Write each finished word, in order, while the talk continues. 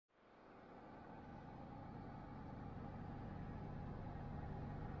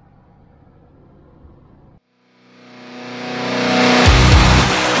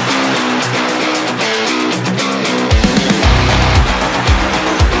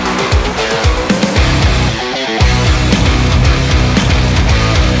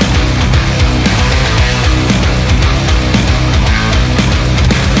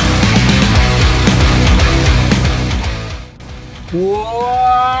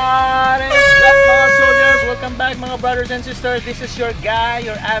brothers and sisters, this is your guy,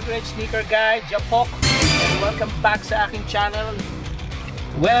 your average sneaker guy, Japok, and welcome back sa aking channel.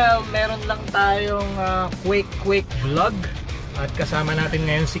 Well, meron lang tayong quick vlog at kasama natin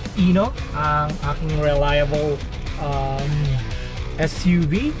ngayon si Ino, ang aking reliable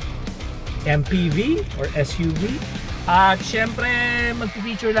SUV, MPV or SUV. At syempre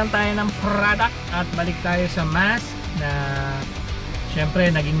mag-feature lang tayo ng product at balik tayo sa mask na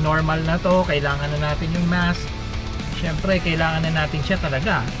syempre naging normal na to, kailangan na natin yung mask. Syempre kailangan na natin siya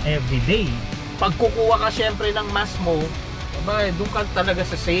talaga everyday. Pag kukuha ka syempre ng mask mo, doon ka talaga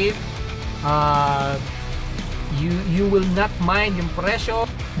sa safe. You will not mind yung presyo.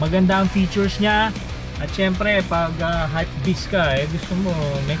 Maganda ang features niya. At syempre pag hype beast ka, gusto mo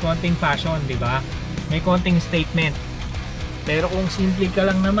may konting fashion, di ba? May konting statement. Pero kung simple ka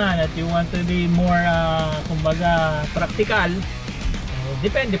lang naman at you want to be more kumbaga practical,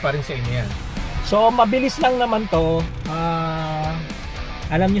 depende pa rin sa inyo yan. So mabilis lang naman to.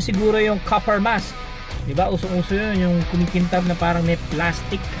 Alam nyo siguro yung Coppermask, di ba? Usong-uso yun, yung kumikintab na parang may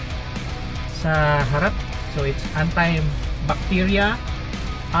plastic sa harap. So it's anti-bacteria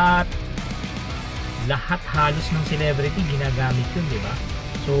at lahat halos ng celebrity ginagamit yun, di ba?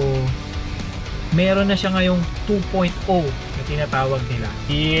 So meron na siya ngayong 2.0 na tinatawag nila.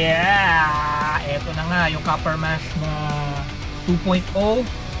 Yeah! Eto na nga yung Coppermask na 2.0.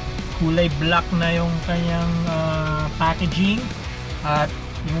 Kulay black na yung kanyang packaging. At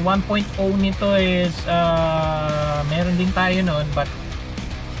yung 1.0 nito is meron din tayo noon, but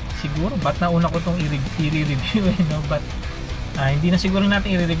siguro nauna ko itong i-review no? But hindi na siguro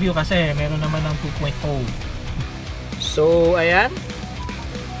natin i-review kasi meron naman ng 2.0. So ayan,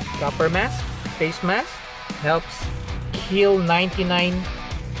 Coppermask face mask helps kill 99%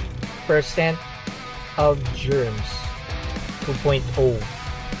 of germs. 2.0.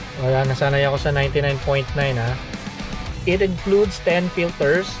 Wala, nasanay ako sa 99.9 ha. It includes 10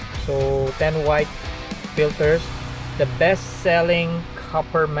 filters. So 10 white filters. The best selling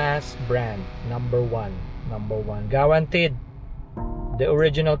Coppermask brand. Number one. Guaranteed. The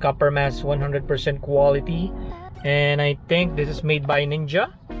original Coppermask 100% quality. And I think this is made by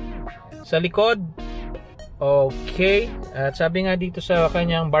Ninja. Sa likod, okay. At sabi nga dito sa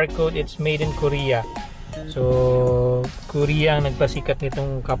kanyang barcode, it's made in Korea. So Korea ang nagpasikat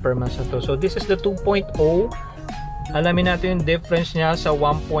nitong Coppermask na to. So this is the 2.0. Alamin natin yung difference niya sa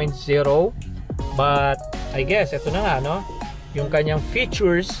 1.0. But I guess ito na nga, no? Yung kanyang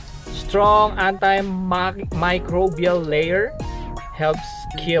features: strong antimicrobial layer, helps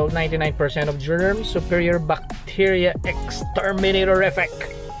kill 99% of germs, superior bacteria exterminator effect,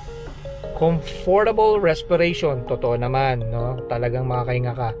 comfortable respiration, totoo naman, no? Talagang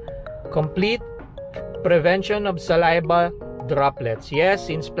makakahinga ka. Complete prevention of saliva droplets. Yes,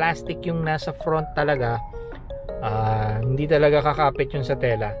 since plastic yung nasa front talaga, hindi talaga kakapit yung sa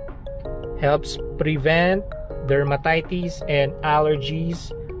tela. Helps prevent dermatitis and allergies,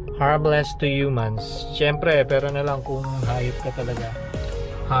 harmless to humans. Siyempre, pero na lang kung hayop ka talaga.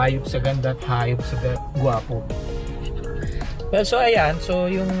 Hayop sa ganda at hayop sa guwapo. Well, so ayan, so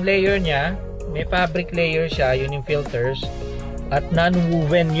yung layer niya, may fabric layer siya, yun yung filters. At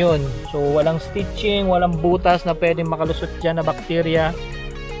non-woven yun. So walang stitching, walang butas na pwedeng makalusot dyan na bacteria.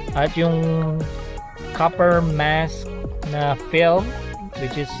 At yung Coppermask na film,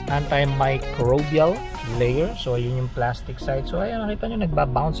 which is antimicrobial layer. So yun yung plastic side. So ayan, nakita nyo,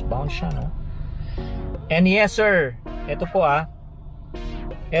 nagba-bounce siya, no? And yes sir, ito po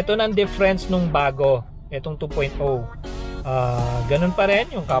ito ng difference nung bago, itong 2.0. Ganun pa rin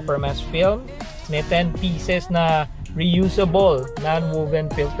yung Coppermask film. May 10 pieces na reusable non-woven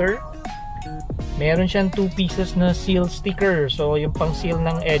filter. Meron siyang 2 pieces na seal sticker. So yung pang seal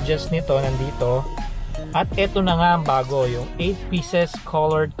ng edges nito nandito. At ito na nga ang bago, yung 8 pieces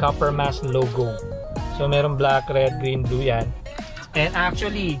colored Coppermask logo. So meron black, red, green, blue yan. And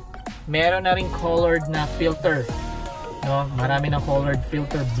actually meron na rin colored na filter, no? Marami ng colored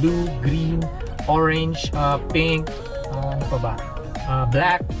filter: blue, green, orange, pink, ano pa ba?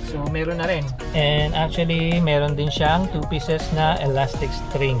 Black. So meron na rin. And actually meron din siyang 2 pieces na elastic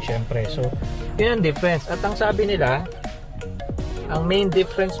string, syempre. So yun ang difference. At ang sabi nila, ang main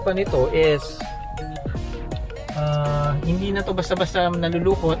difference pa nito is hindi na to basta-basta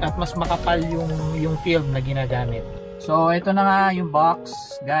nalulukot at mas makapal yung film na ginagamit. So ito na nga yung box,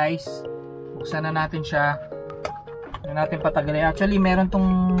 guys. Buksan na natin siya. Hindi natin patagalin. Actually meron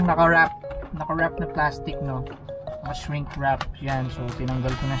tong naka-wrap na plastic, no? Shrink wrap yan. So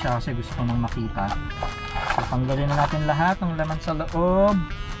tinanggal ko na siya kasi gusto ko nang makita. So tanggalin na natin lahat ng laman sa loob.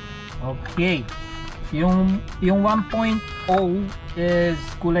 Okay. Yung 1.0 is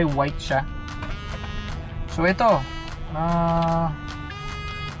kulay white siya. So ito,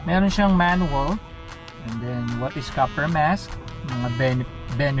 meron siyang manual, and then what is Coppermask, mga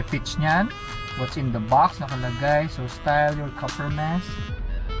benefits niyan, what's in the box nakalagay. So style your Coppermask.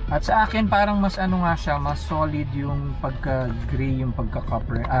 At sa akin parang mas ano nga siya, mas solid yung pagka gray, yung pagka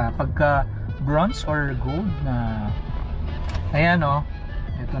copper, pagka bronze or gold na. Ayan oh,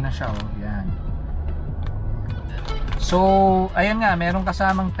 ito na siya oh, yan. So ayan nga, meron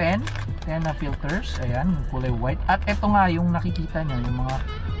kasamang 10 na filters, ayan, kulay white. At ito nga yung nakikita nyo, yung mga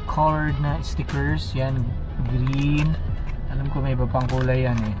colored na stickers, yan, green. Alam ko may iba pang kulay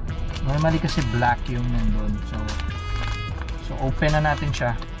yan eh. Normally kasi black yung nandun. So open na natin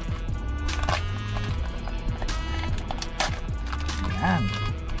siya. Ayan.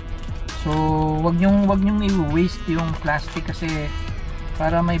 So wag nyong i-waste yung plastic kasi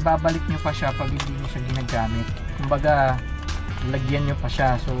para may babalik nyo pa siya pag hindi nyo siya ginagamit. Kumbaga lagyan nyo pa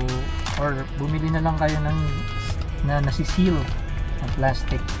siya. So or bumili na lang kayo ng na nasiseal na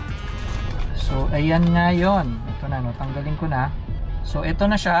plastic. So ayan nga yon. Ito na, no, tanggalin ko na. So ito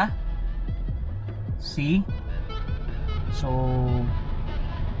na siya. See? So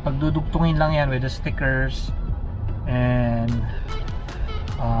pagdudugtungin lang yan with the stickers, and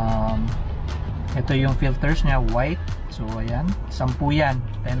ito yung filters niya, white. So ayan, 10 yan,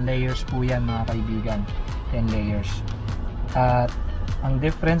 10 layers po yan mga kaibigan, 10 layers. At ang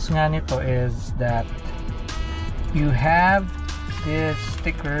difference nga nito is that you have these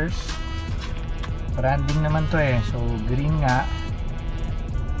stickers, branding naman to eh. So green nga,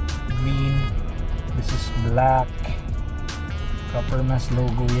 green, this is black, Coppermask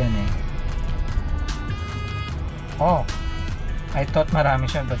logo yan eh. Oh, I thought marami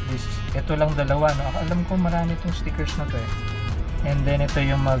siya, but ito lang dalawa, no? Alam ko marami itong stickers na to eh. And then ito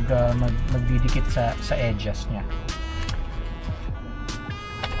yung magdidikit sa edges niya.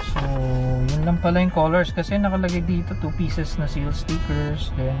 So yun lang pala yung colors, kasi nakalagay dito 2 pieces na seal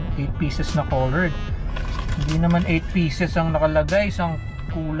stickers, then 8 pieces na colored. Hindi naman 8 pieces ang nakalagay, isang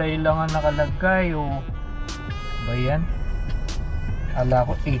kulay lang ang nakalagay. O ba yan? Ala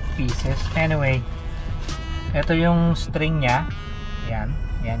ko 8 pieces. Anyway, ito yung string nya. Yan,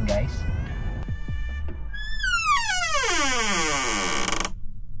 yan guys.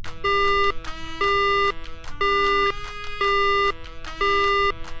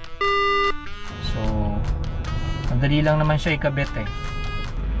 So madali lang naman siya ikabit eh.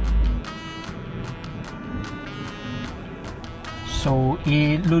 So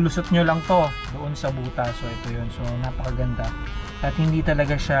ilulusot nyo lang to doon sa buta. So ito yun. So napakaganda. At hindi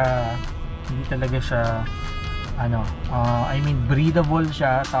talaga siya ano, I mean breathable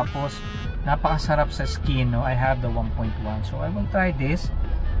siya, tapos napakasarap sa skin, no? I have the 1.1, so I will try this.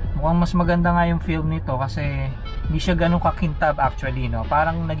 Mukhang mas maganda nga yung film nito kasi hindi siya ganun kakintab actually, no?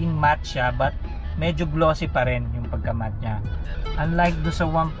 Parang naging matte siya, but medyo glossy pa rin yung pagka-matte niya. Unlike do sa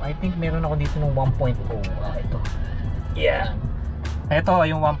I think meron ako dito ng 1.0. Ito. Yeah. Ito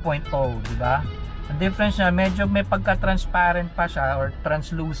yung 1.0, di ba? Ang difference niya, medyo may pagka-transparent pa siya or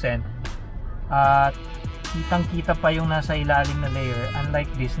translucent. At kitang-kita pa yung nasa ilalim na layer, unlike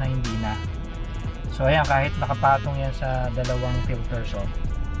this na hindi na. So ayan, kahit nakapatong yan sa dalawang filters. So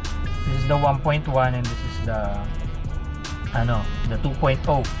this is the 1.1 and this is the the 2.0.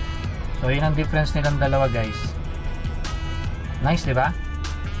 So yun ang difference nilang dalawa guys. Nice, di ba?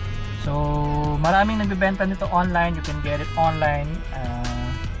 So maraming nagbebenta nito online. You can get it online.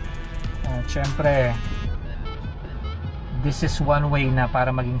 Syempre this is one way na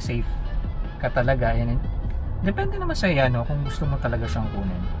para maging safe ka talaga. Yan, depende naman sa iyo, no, kung gusto mo talaga siyang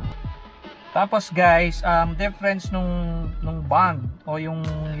kunin. Tapos guys, difference nung bond o yung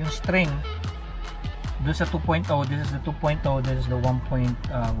string doon sa 2.0, this is the 2.0, this is the 1.1,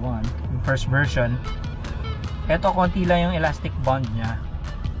 yung first version. Ito konti lang yung elastic bond niya.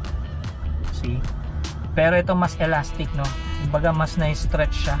 See? Pero ito mas elastic, no? Kumbaga mas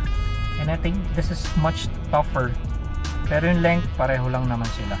na-stretch siya. And I think this is much tougher. Pero yung length, pareho lang naman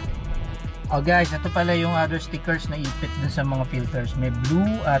sila. Oh guys, ito pala yung other stickers na ipit dun sa mga filters. May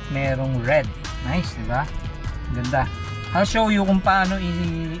blue at merong red. Nice, di ba? Ganda. I'll show you kung paano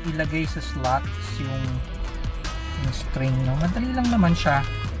ilagay sa slots yung string, no? Madali lang naman siya.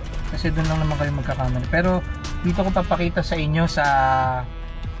 Kasi dun lang naman kayo magkakamali. Pero dito ko papakita sa inyo sa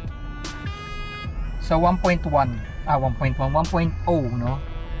 1.1. 1.1, 1.0, no?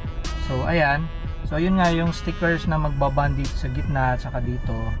 So ayan. So yun nga yung stickers na magbaband dito sa gitna at saka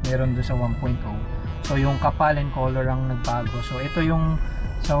dito, meron doon sa 1.0. So yung kapal and color ang nagbago. So ito yung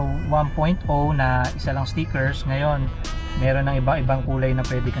sa 1.0 na isa lang stickers. Ngayon meron ng ibang kulay na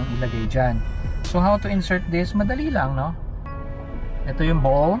pwede kang ilagay dyan. So how to insert this? Madali lang, no? Ito yung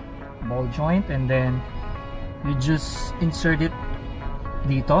ball joint, and then you just insert it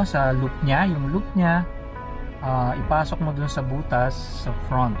dito sa loop nya, yung loop nya ipasok mo dun sa butas sa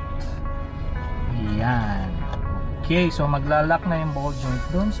front. Yan. Okay, so maglalak na yung ball joint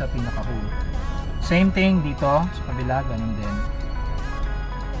dun sa pinaka-hole. Same thing dito sa kabila, ganun din.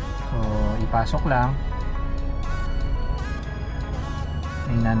 So ipasok lang.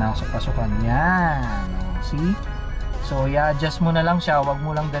 Tingnan na sa pasukan. Yan. See? So i-adjust mo na lang siya, wag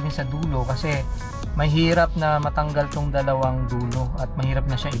mo lang dalhin sa dulo kasi mahirap na matanggal tong dalawang dulo at mahirap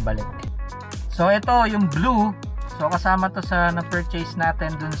na siya ibalik. So ito yung blue. So kasama to sa na-purchase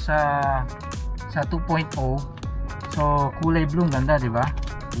natin dun sa 2.0. So kulay blue, ganda, di ba?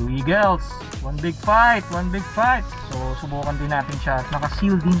 Blue Eagles. One big fight, one big fight. So subukan din natin siya.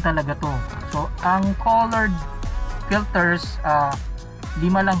 Naka-seal din talaga to. So ang colored filters 5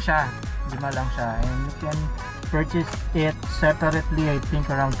 lang siya. And you can purchase it separately. I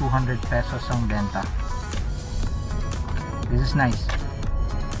think around 200 pesos ang benta. This is nice.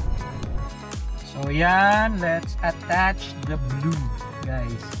 So yan, let's attach the blue,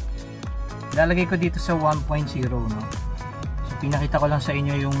 guys. Lalagay ko dito sa 1.0, no. So pinakita ko lang sa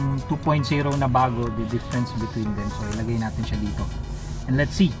inyo yung 2.0 na bago, the difference between them. So ilagay natin siya dito. And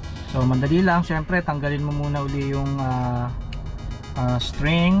let's see. So madali lang, syempre tanggalin mo muna uli yung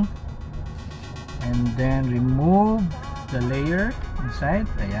string. And then remove the layer inside.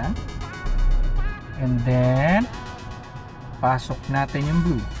 Ayan. And then pasok natin yung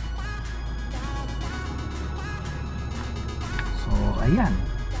blue. So ayan.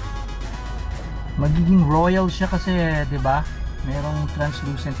 Magiging royal siya kasi, 'di ba? Merong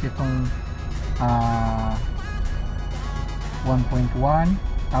translucent itong 1.1, 1.0,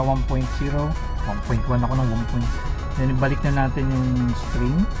 1.1 ako ng 1. Then ibalik na natin yung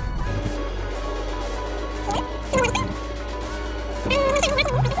string.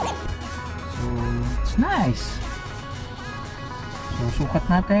 So it's nice. So sukat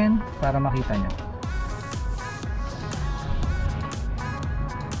natin para makita nyo.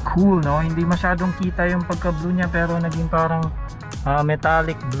 Cool, no? Hindi masyadong kita yung pagka blue niya pero naging parang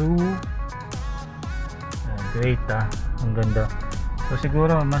metallic blue. Great, ang ganda. So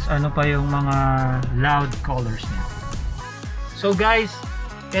siguro mas ano pa yung mga loud colors niya. So guys,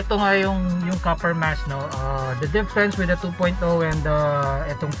 ito nga yung Coppermask, no? The difference with the 2.0 and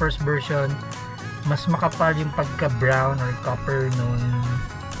itong first version, mas makapal yung pagka brown or copper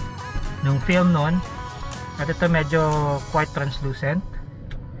nung film nun. At ito medyo quite translucent.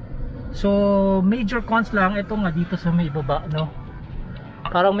 So major cons lang ito nga dito sa may baba, no?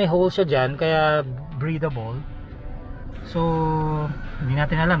 Parang may hole siya dyan, kaya breathable. So hindi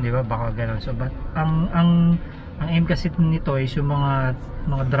natin alam, di ba? Baka gano'n. So but ang aim kasi nito is yung mga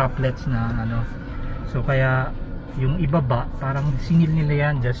droplets na ano. So kaya yung ibaba parang sinil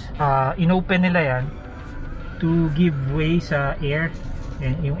nila yan, just inopen nila yan to give way sa air,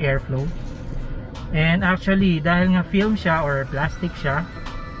 yung airflow. And actually dahil nga film siya or plastic siya,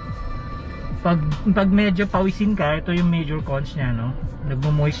 pag medyo pawisin ka, ito yung major cons niya, no?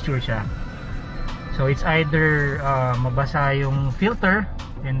 Nagmo-moisture siya. So it's either mabasa yung filter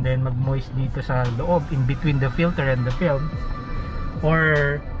and then mag-moist dito sa loob in between the filter and the film,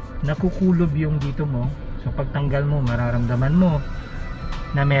 or nakukulob yung dito mo. So pag tanggal mo, mararamdaman mo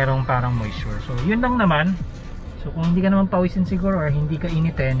na merong parang moisture. So yun lang naman. So kung hindi ka naman pawisin siguro or hindi ka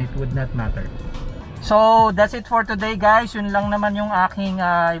initin, it would not matter. So that's it for today, guys. Yun lang naman yung aking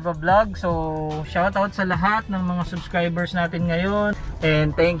iba-vlog. So shoutout sa lahat ng mga subscribers natin ngayon. And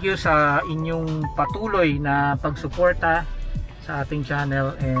thank you sa inyong patuloy na pagsuporta sa ating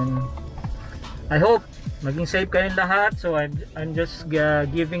channel. And I hope maging safe kayong lahat. So I'm just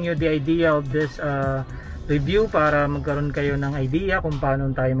giving you the idea of this review para magkaroon kayo ng idea kung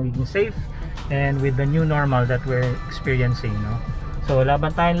paano tayo magiging safe and with the new normal that we're experiencing, no? So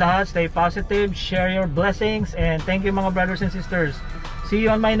laban tayong lahat, stay positive, share your blessings, and thank you mga brothers and sisters. See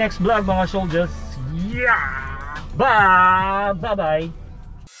you on my next vlog mga soldiers. Yeah! Bye! Bye-bye!